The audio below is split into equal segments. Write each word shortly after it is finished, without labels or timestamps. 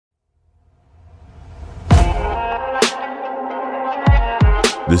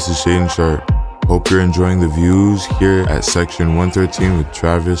This is Shaden Sharp. Hope you're enjoying the views here at Section 113 with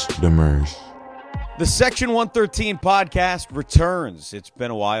Travis Demers. The Section 113 podcast returns. It's been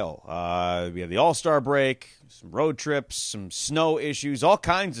a while. We had the All-Star break, some road trips, some snow issues, all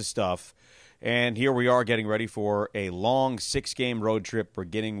kinds of stuff. And here we are getting ready for a long 6-game road trip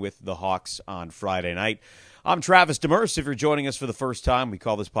beginning with the Hawks on Friday night. I'm Travis Demers. If you're joining us for the first time, we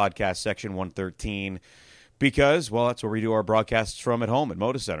call this podcast Section 113 because, well, that's where we do our broadcasts from at home at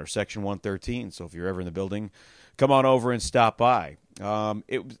Moda Center, Section 113. So if you're ever in the building, come on over and stop by.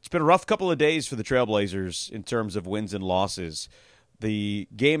 It's been a rough couple of days for the Trailblazers in terms of wins and losses. The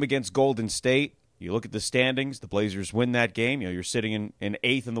game against Golden State, you look at the standings, the Blazers win that game. You're sitting in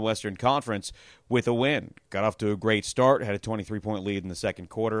 8th in the Western Conference with a win. Got off to a great start, had a 23-point lead in the second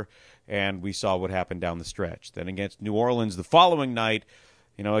quarter, and we saw what happened down the stretch. Then against New Orleans the following night,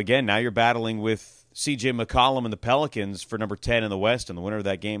 again, now you're battling with C.J. McCollum and the Pelicans for number 10 in the West, and the winner of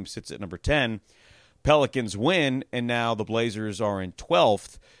that game sits at number 10. Pelicans win, and now the Blazers are in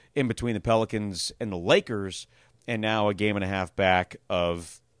 12th in between the Pelicans and the Lakers, and now a game and a half back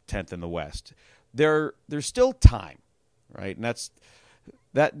of 10th in the West. There's still time, right? And that's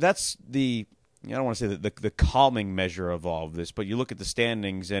the, I don't want to say the calming measure of all of this, but you look at the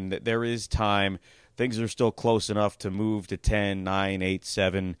standings, and there is time. Things are still close enough to move to 10, 9, 8,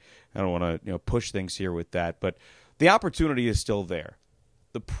 7. I don't want to push things here with that, but the opportunity is still there.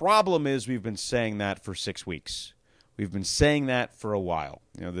 The problem is we've been saying that for 6 weeks. We've been saying that for a while.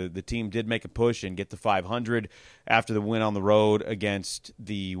 The team did make a push and get to 500 after the win on the road against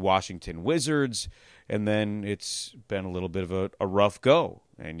the Washington Wizards, and then it's been a little bit of a rough go.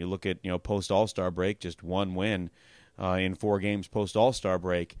 And you look at post-All-Star break, just one win in 4 games post-All-Star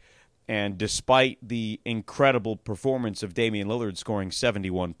break. And despite the incredible performance of Damian Lillard scoring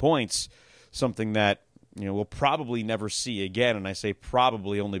 71 points, something that we'll probably never see again, and I say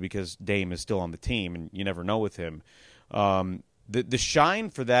probably only because Dame is still on the team, and you never know with him. The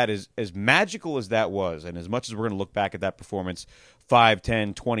shine for that is as magical as that was, and as much as we're going to look back at that performance 5,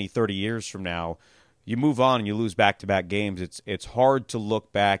 10, 20, 30 years from now, you move on and you lose back-to-back games. It's hard to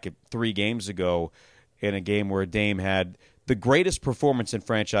look back at 3 games ago in a game where Dame had the greatest performance in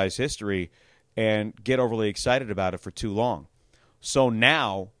franchise history and get overly excited about it for too long. So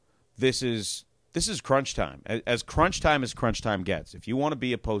now this is crunch time. As crunch time gets. If you want to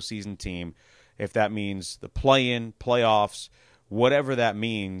be a postseason team, if that means the play-in, playoffs, whatever that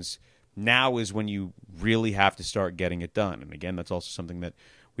means, now is when you really have to start getting it done. And again, that's also something that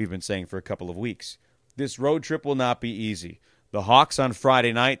we've been saying for a couple of weeks. This road trip will not be easy. The Hawks on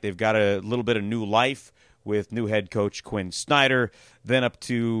Friday night, they've got a little bit of new life with new head coach Quinn Snyder, then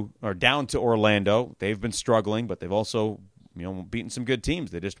down to Orlando. They've been struggling, but they've also beaten some good teams.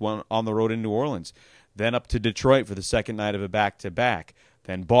 They just won on the road in New Orleans. Then up to Detroit for the second night of a back-to-back.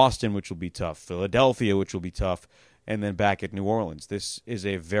 Then Boston, which will be tough. Philadelphia, which will be tough. And then back at New Orleans. This is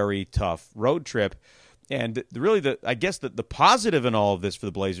a very tough road trip. And really, I guess the positive in all of this for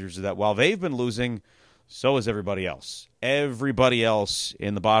the Blazers is that while they've been losing, so is everybody else. Everybody else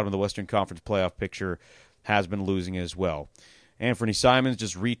in the bottom of the Western Conference playoff picture has been losing as well. Anthony Simons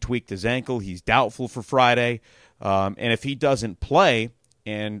just retweaked his ankle. He's doubtful for Friday. And if he doesn't play,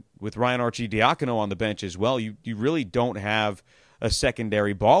 and with Ryan Arcidiacono on the bench as well, you really don't have a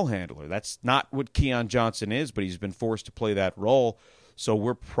secondary ball handler. That's not what Keon Johnson is, but he's been forced to play that role. So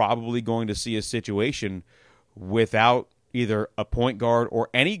we're probably going to see a situation without either a point guard or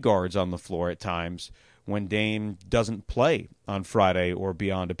any guards on the floor at times when Dame doesn't play on Friday or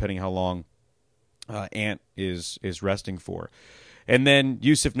beyond, depending how long Ant is resting for. And then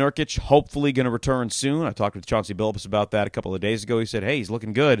Yusuf Nurkic, hopefully going to return soon. I talked with Chauncey Billups about that a couple of days ago. He said, hey, he's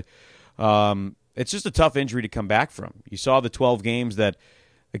looking good. It's just a tough injury to come back from. You saw the 12 games that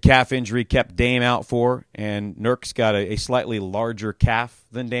the calf injury kept Dame out for, and Nurk's got a slightly larger calf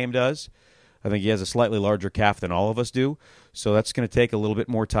than Dame does. I think he has a slightly larger calf than all of us do. So that's going to take a little bit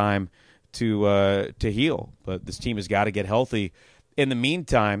more time to heal. But this team has got to get healthy. In the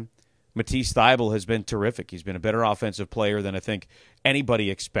meantime, Matisse Thybulle has been terrific. He's been a better offensive player than I think anybody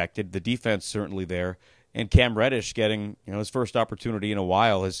expected. The defense certainly there. And Cam Reddish getting his first opportunity in a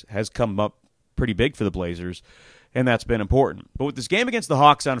while has come up pretty big for the Blazers, and that's been important. But with this game against the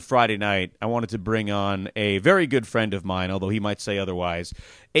Hawks on Friday night, I wanted to bring on a very good friend of mine, although he might say otherwise,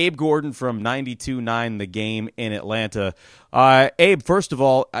 Abe Gordon from 92.9 The Game in Atlanta. Abe, first of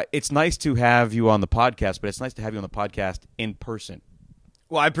all, it's nice to have you on the podcast, but it's nice to have you on the podcast in person.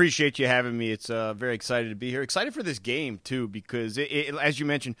 Well, I appreciate you having me. It's very excited to be here. Excited for this game, too, because, as you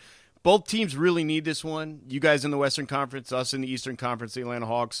mentioned, both teams really need this one. You guys in the Western Conference, us in the Eastern Conference, the Atlanta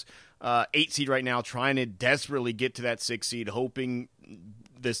Hawks, 8 seed right now, trying to desperately get to that 6 seed, hoping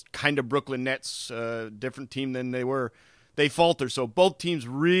this kind of Brooklyn Nets, different team than they were. They falter, so both teams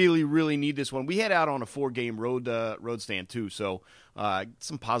really, really need this one. We head out on a 4-game road stand too, so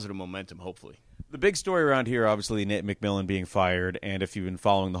some positive momentum, hopefully. The big story around here, obviously, Nate McMillan being fired, and if you've been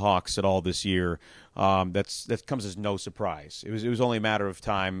following the Hawks at all this year, that comes as no surprise. It was only a matter of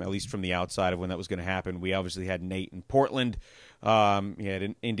time, at least from the outside, of when that was going to happen. We obviously had Nate in Portland. He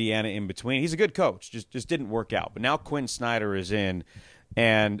had Indiana in between. He's a good coach, just didn't work out. But now Quinn Snyder is in,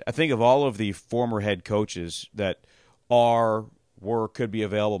 and I think of all of the former head coaches that could be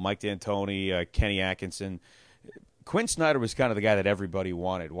available, Mike D'Antoni, Kenny Atkinson, Quinn Snyder was kind of the guy that everybody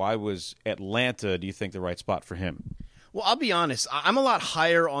wanted. Why was Atlanta, do you think, the right spot for him? Well, I'll be honest. I'm a lot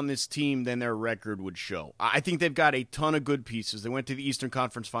higher on this team than their record would show. I think they've got a ton of good pieces. They went to the Eastern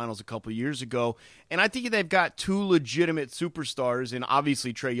Conference Finals a couple years ago, and I think they've got 2 legitimate superstars, and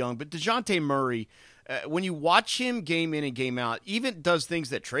obviously Trae Young. But DeJounte Murray, when you watch him game in and game out, even does things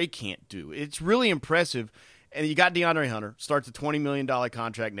that Trae can't do. It's really impressive. And you got DeAndre Hunter, starts a $20 million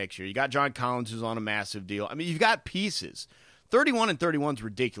contract next year. You got John Collins, who's on a massive deal. I mean, you've got pieces. 31-31 is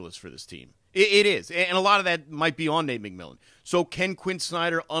ridiculous for this team. It is. And a lot of that might be on Nate McMillan. So can Quinn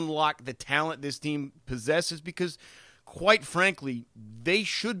Snyder unlock the talent this team possesses? Because, quite frankly, they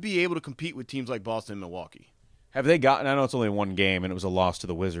should be able to compete with teams like Boston and Milwaukee. Have they gotten, I know it's only one game and it was a loss to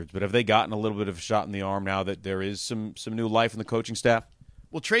the Wizards, but have they gotten a little bit of a shot in the arm now that there is some new life in the coaching staff?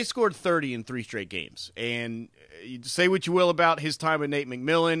 Well, Trae scored 30 in 3 straight games. And you say what you will about his time with Nate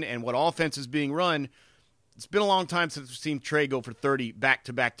McMillan and what offense is being run, it's been a long time since we've seen Trae go for 30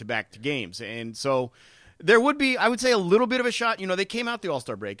 back-to-back-to-back games. And so there would be, I would say, a little bit of a shot. You know, they came out the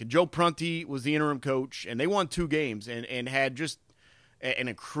All-Star break, and Joe Prunty was the interim coach, and they won 2 games and had just an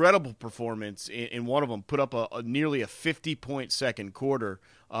incredible performance in one of them, put up nearly a 50-point second quarter,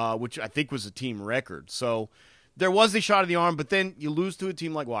 which I think was a team record. So there was the shot of the arm, but then you lose to a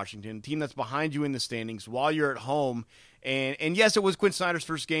team like Washington, a team that's behind you in the standings while you're at home. And yes, it was Quinn Snyder's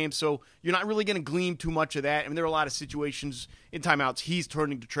first game, so you're not really going to glean too much of that. I mean, there are a lot of situations in timeouts. He's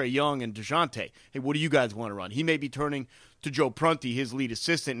turning to Trae Young and DeJounte. Hey, what do you guys want to run? He may be turning to Joe Prunty, his lead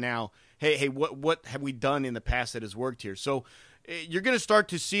assistant now. Hey, what have we done in the past that has worked here? So you're going to start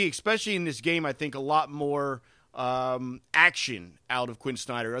to see, especially in this game, I think, a lot more action out of Quinn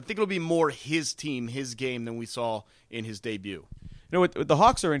Snyder. I think it'll be more his team, his game than we saw in his debut. You know, the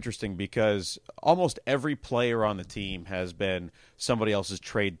Hawks are interesting because almost every player on the team has been somebody else's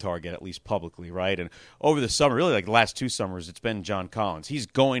trade target, at least publicly, right? And over the summer, really like the last 2 summers, it's been John Collins. He's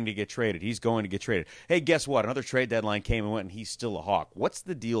going to get traded. He's going to get traded. Hey, guess what? Another trade deadline came and went, and he's still a Hawk. What's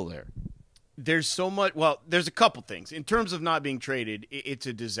the deal there? There's so much. Well, there's a couple things in terms of not being traded. It's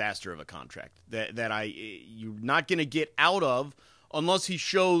a disaster of a contract that you're not going to get out of unless he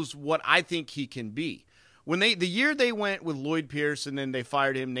shows what I think he can be. When the year they went with Lloyd Pierce and then they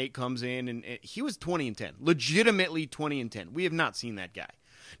fired him, Nate comes in and he was 20-10, legitimately 20-10. We have not seen that guy.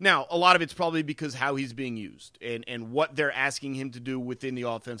 Now, a lot of it's probably because how he's being used and what they're asking him to do within the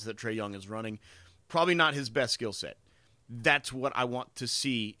offense that Trae Young is running. Probably not his best skill set. That's what I want to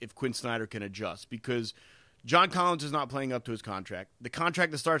see if Quinn Snyder can adjust, because John Collins is not playing up to his contract. The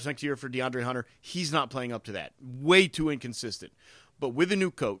contract that starts next year for DeAndre Hunter, he's not playing up to that. Way too inconsistent. But with a new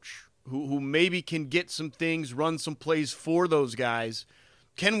coach who maybe can get some things, run some plays for those guys,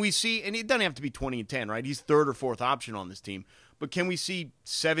 can we see, and it doesn't have to be 20-10, right? He's 3rd or 4th option on this team. But can we see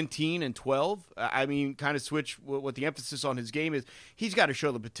 17 and 12? I mean, kind of switch what the emphasis on his game is. He's got to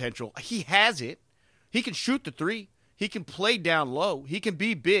show the potential. He has it. He can shoot the 3. He can play down low. He can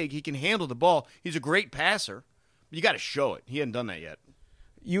be big. He can handle the ball. He's a great passer. You got to show it. He hasn't done that yet.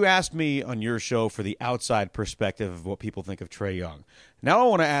 You asked me on your show for the outside perspective of what people think of Trae Young. Now I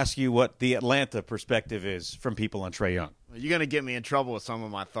want to ask you what the Atlanta perspective is from people on Trae Young. You're going to get me in trouble with some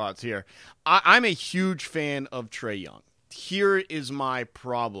of my thoughts here. I'm a huge fan of Trae Young. Here is my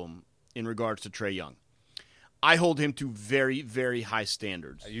problem in regards to Trae Young. I hold him to very, very high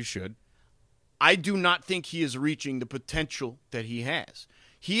standards. You should. I do not think he is reaching the potential that he has.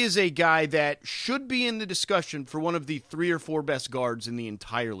 He is a guy that should be in the discussion for one of the 3 or 4 best guards in the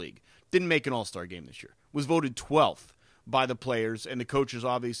entire league. Didn't make an All-Star game this year. Was voted 12th by the players, and the coaches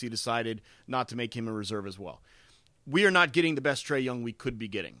obviously decided not to make him a reserve as well. We are not getting the best Trae Young we could be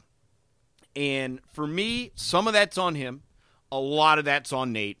getting. And for me, some of that's on him. A lot of that's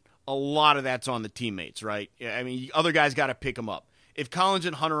on Nate. A lot of that's on the teammates, right? I mean, other guys got to pick him up. If Collins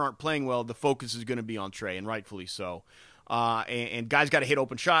and Hunter aren't playing well, the focus is going to be on Trae, and rightfully so. And guys got to hit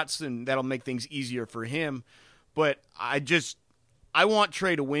open shots, and that'll make things easier for him. But I want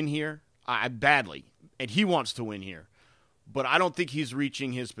Trae to win here badly, and he wants to win here. But I don't think he's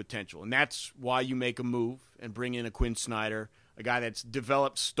reaching his potential, and that's why you make a move and bring in a Quinn Snyder. a guy that's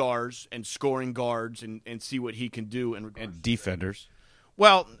developed stars and scoring guards and see what he can do. And defenders.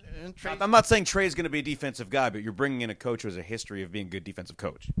 Well, I'm not saying Trey's going to be a defensive guy, but you're bringing in a coach who has a history of being a good defensive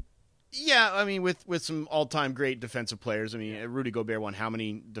coach. Yeah, I mean, with some all-time great defensive players. I mean, Rudy Gobert won how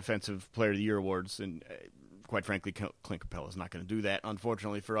many Defensive Player of the Year awards? And quite frankly, Clint Capella is not going to do that,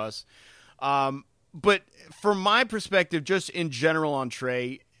 unfortunately for us. But from my perspective, just in general on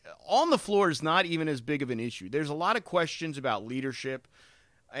Trey, on the floor is not even as big of an issue. There's a lot of questions about leadership,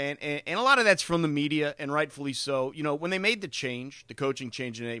 and a lot of that's from the media, and rightfully so. You know, when they made the coaching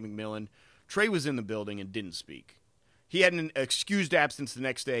change in Nate McMillan, Trey was in the building and didn't speak. He had an excused absence the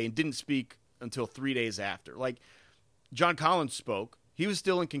next day and didn't speak until 3 days after. Like, John Collins spoke. He was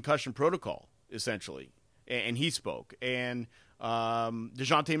still in concussion protocol, essentially, and he spoke. And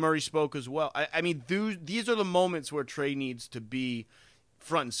DeJounte Murray spoke as well. I mean, these are the moments where Trey needs to be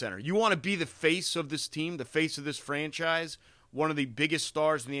front and center. You want to be the face of this team, the face of this franchise, one of the biggest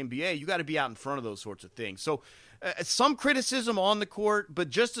stars in the NBA. You got to be out in front of those sorts of things. So some criticism on the court, but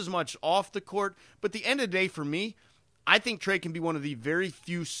just as much off the court. But at the end of the day, for me, I think Trey can be one of the very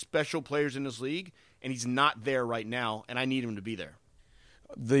few special players in this league, and he's not there right now, and I need him to be there.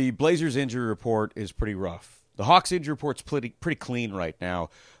 The Blazers injury report is pretty rough. The Hawks injury report's pretty clean right now.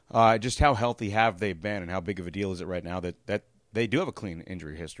 Just how healthy have they been, and how big of a deal is it right now that they do have a clean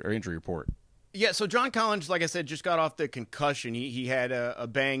injury history or injury report? Yeah, so John Collins, like I said, just got off the concussion. He had a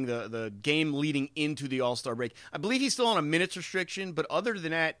bang the game leading into the All-Star break. I believe he's still on a minutes restriction, but other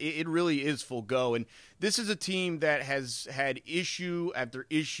than that, it really is full go. And this is a team that has had issue after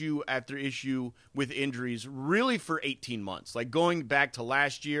issue after issue with injuries really for 18 months. Like going back to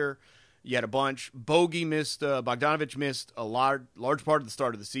last year, you had a bunch. Bogdanovich missed a large part of the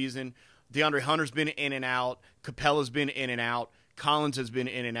start of the season. DeAndre Hunter's been in and out. Capella's been in and out. Collins has been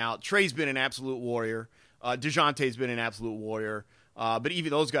in and out. Trey's been an absolute warrior. DeJounte's been an absolute warrior. But even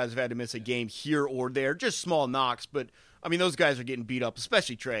those guys have had to miss a game here or there. Just small knocks. But, I mean, those guys are getting beat up,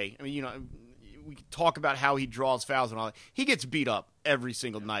 especially Trey. I mean, you know, we talk about how he draws fouls and all that. He gets beat up every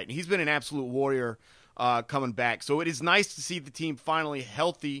single night. And he's been an absolute warrior coming back. So it is nice to see the team finally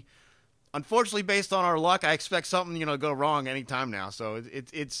healthy. Unfortunately, based on our luck, I expect something to go wrong anytime now. So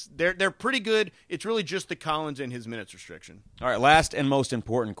they're pretty good. It's really just the Collins and his minutes restriction. All right, last and most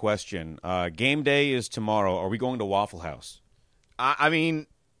important question. Game day is tomorrow. Are we going to Waffle House? I mean,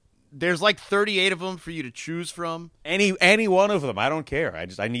 there's like 38 of them for you to choose from. Any one of them. I don't care.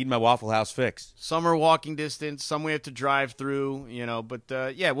 I need my Waffle House fix. Some are walking distance. Some we have to drive through.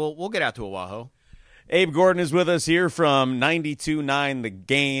 But yeah, we'll get out to Oahu. Abe Gordon is with us here from 92.9 The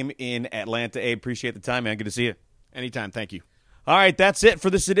Game in Atlanta. Abe, appreciate the time, man. Good to see you. Anytime. Thank you. All right, that's it for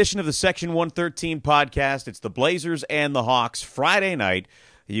this edition of the Section 113 podcast. It's the Blazers and the Hawks Friday night.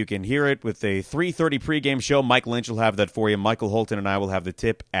 You can hear it with a 3:30 pregame show. Mike Lynch will have that for you. Michael Holton and I will have the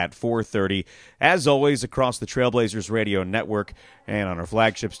tip at 4:30. As always, across the Trailblazers Radio Network and on our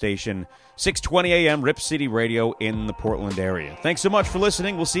flagship station, 620 a.m. Rip City Radio in the Portland area. Thanks so much for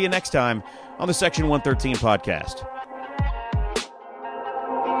listening. We'll see you next time on the Section 113 podcast.